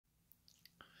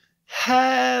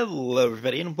Hello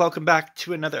everybody and welcome back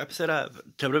to another episode of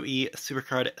Wwe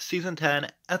Supercard Season 10,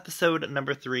 Episode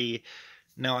number 3.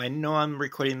 Now I know I'm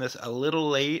recording this a little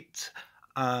late,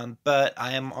 but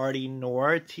I am already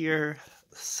Noir tier,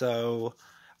 so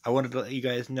I wanted to let you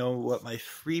guys know what my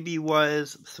freebie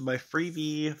was. So my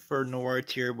freebie for Noir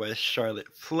tier was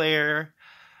Charlotte Flair.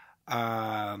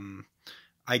 I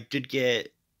did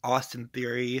get Austin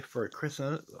Theory for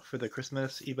the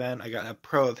Christmas event. I got a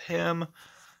pro of him.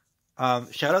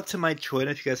 Shout out to my twin.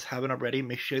 If you guys haven't already,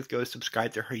 make sure you guys go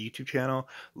subscribe to her YouTube channel,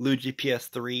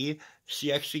 LuGPS3.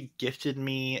 She actually gifted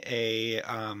me a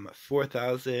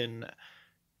 4,000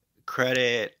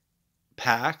 credit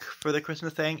pack for the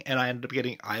Christmas thing, and I ended up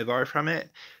getting Ivar from it.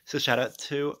 So shout out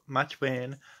to my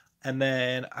twin. And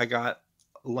then I got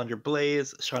Lunder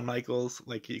Blaze, Shawn Michaels,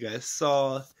 like you guys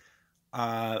saw,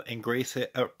 and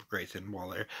Grayson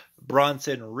Waller,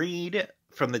 Bronson Reed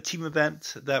from the team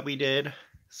event that we did.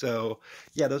 So,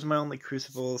 yeah, those are my only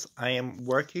Crucibles. I am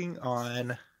working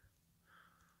on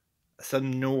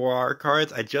some Noir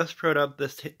cards. I just pro'd up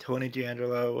this Tony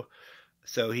D'Angelo,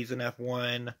 so he's an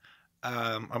F1.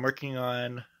 I'm working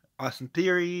on Austin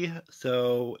Theory,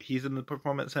 so he's in the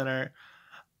Performance Center.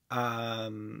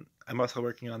 I'm also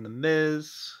working on The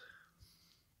Miz.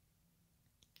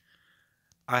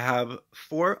 I have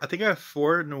four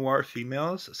Noir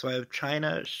females. So I have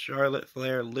China, Charlotte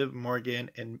Flair, Liv Morgan,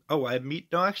 and I have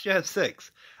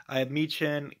 6. I have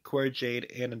Michin, Cora Jade,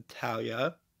 and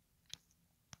Natalia.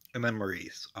 And then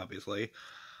Maurice, obviously.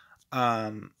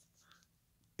 But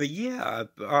yeah,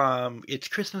 it's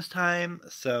Christmas time,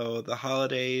 so the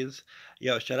holidays.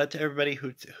 Yo, shout out to everybody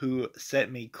who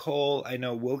sent me coal. I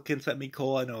know Wilkins sent me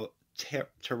coal. I know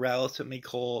Terrell sent me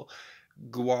coal.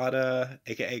 Guada,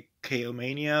 aka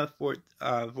Chaomania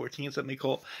 14 sent me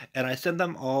coal, and I sent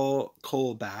them all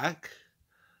coal back.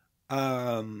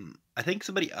 I think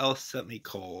somebody else sent me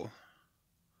coal.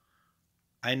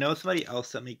 I know somebody else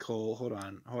sent me coal. Hold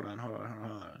on.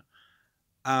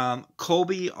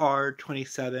 Colby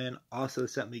R27 also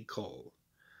sent me coal.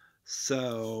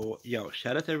 So, yo,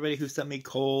 shout out to everybody who sent me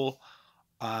coal.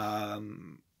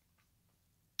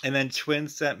 And then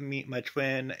my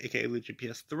twin, aka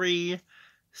LuGPS3,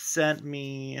 sent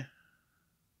me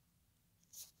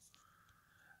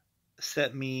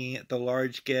the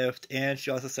large gift, and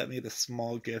she also sent me the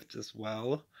small gift as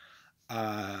well.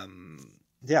 Yeah,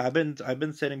 I've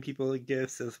been sending people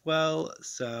gifts as well,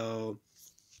 so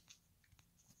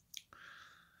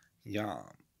yeah.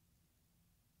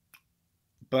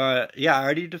 But yeah, I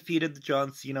already defeated the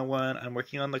John Cena one. I'm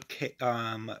working on the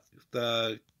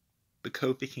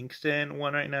Kofi Kingston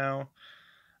one right now.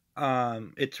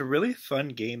 It's a really fun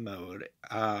game mode.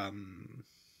 I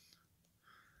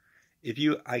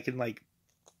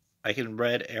can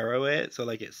red arrow it, so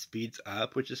like it speeds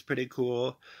up, which is pretty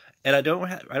cool. And I don't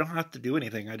have to do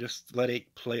anything. I just let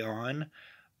it play on.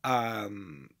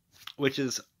 Which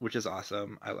is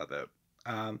awesome. I love it.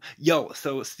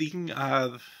 So speaking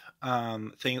of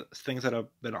things that have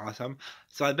been awesome.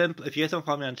 So if you guys don't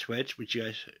follow me on Twitch, which you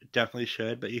guys definitely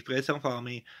should, but if you guys don't follow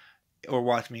me or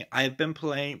watch me, I've been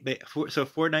playing. So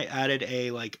Fortnite added a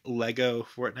like Lego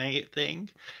Fortnite thing,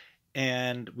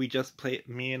 and me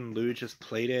and Lou just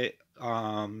played it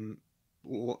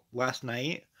last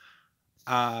night.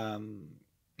 Not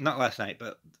last night,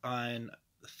 but on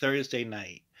Thursday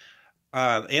night.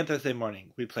 And Thursday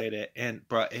morning we played it, and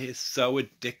bro, it is so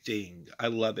addicting. I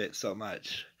love it so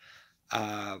much.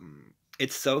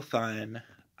 It's so fun.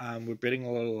 We're building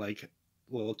a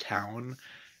little town.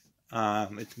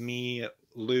 It's me,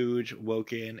 Luge,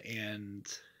 Woken, and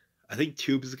I think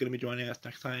Tubes is gonna be joining us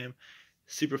next time.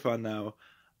 Super fun though.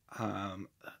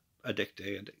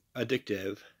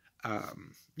 Addictive. That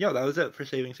was it for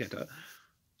Saving Santa.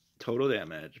 Total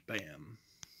damage. Bam.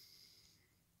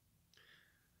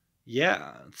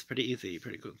 Yeah, it's pretty easy,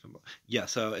 pretty cool, simple. Yeah,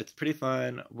 so it's pretty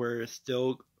fun. We're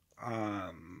still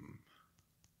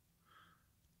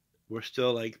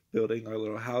like building our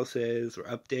little houses. We're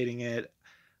updating it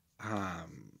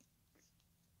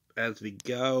as we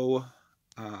go.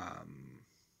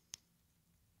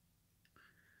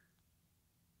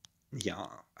 Yeah,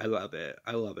 I love it.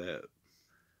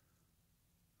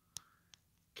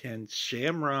 Can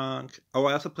Shamrock. Oh,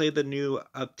 I also played the new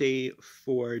update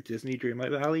for Disney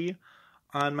Dreamlight Valley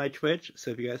on my Twitch,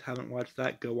 so if you guys haven't watched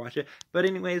that, go watch it. But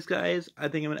anyways, guys, I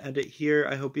think I'm going to end it here.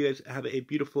 I hope you guys have a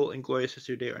beautiful and glorious rest of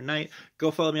your day or night. Go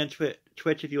follow me on Twitch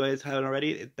if you guys haven't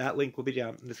already. That link will be down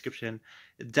in the description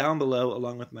down below,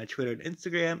 along with my Twitter and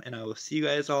Instagram, and I will see you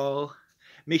guys all.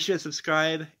 Make sure to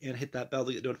subscribe and hit that bell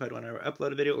to get notified whenever I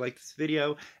upload a video like this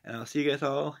video, and I'll see you guys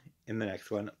all in the next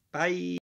one. Bye!